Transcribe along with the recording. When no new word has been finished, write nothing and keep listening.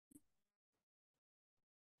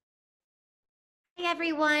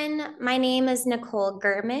everyone. My name is Nicole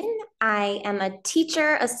Gurman. I am a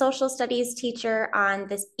teacher, a social studies teacher on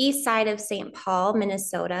the east side of St. Paul,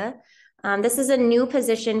 Minnesota. This is a new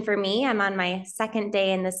position for me. I'm on my second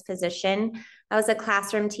day in this position. I was a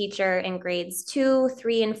classroom teacher in grades 2,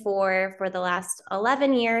 3, and 4 for the last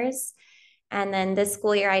 11 years. And then this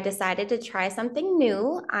school year, I decided to try something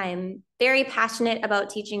new. I'm very passionate about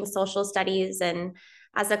teaching social studies, and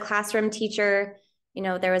as a classroom teacher,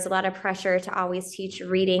 there was a lot of pressure to always teach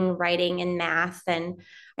reading, writing, and math. And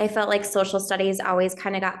I felt like social studies always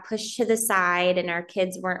kind of got pushed to the side, and our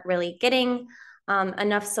kids weren't really getting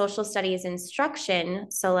enough social studies instruction.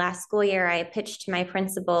 So last school year, I pitched to my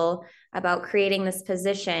principal about creating this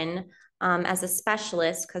position as a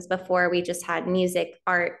specialist, because before we just had music,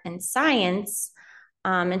 art, and science.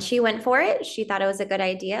 And she went for it. She thought it was a good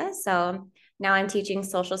idea. So now I'm teaching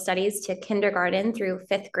social studies to kindergarten through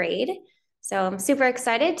 5th grade. So I'm super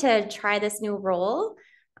excited to try this new role.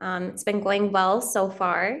 It's been going well so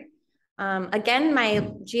far. Again,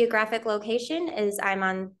 my geographic location is I'm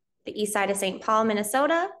on the east side of St. Paul,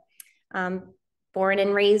 Minnesota. Born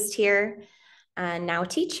and raised here, and now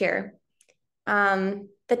teach here.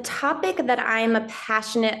 The topic that I'm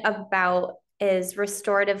passionate about is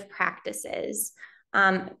restorative practices.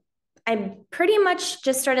 I pretty much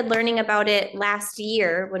just started learning about it last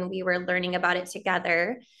year when we were learning about it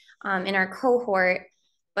together in our cohort,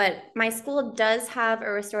 but my school does have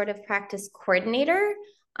a restorative practice coordinator.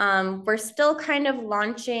 We're still kind of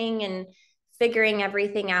launching and figuring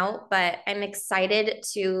everything out, but I'm excited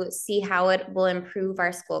to see how it will improve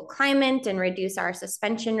our school climate and reduce our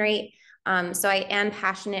suspension rate. So I am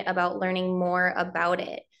passionate about learning more about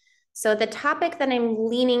it. So the topic that I'm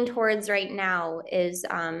leaning towards right now is,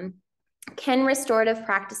 can restorative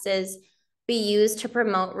practices be used to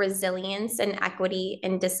promote resilience and equity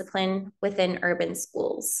and discipline within urban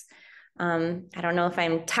schools? I don't know if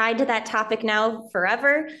I'm tied to that topic now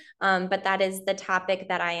forever, but that is the topic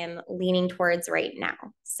that I am leaning towards right now.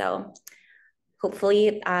 So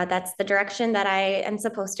hopefully that's the direction that I am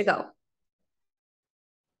supposed to go.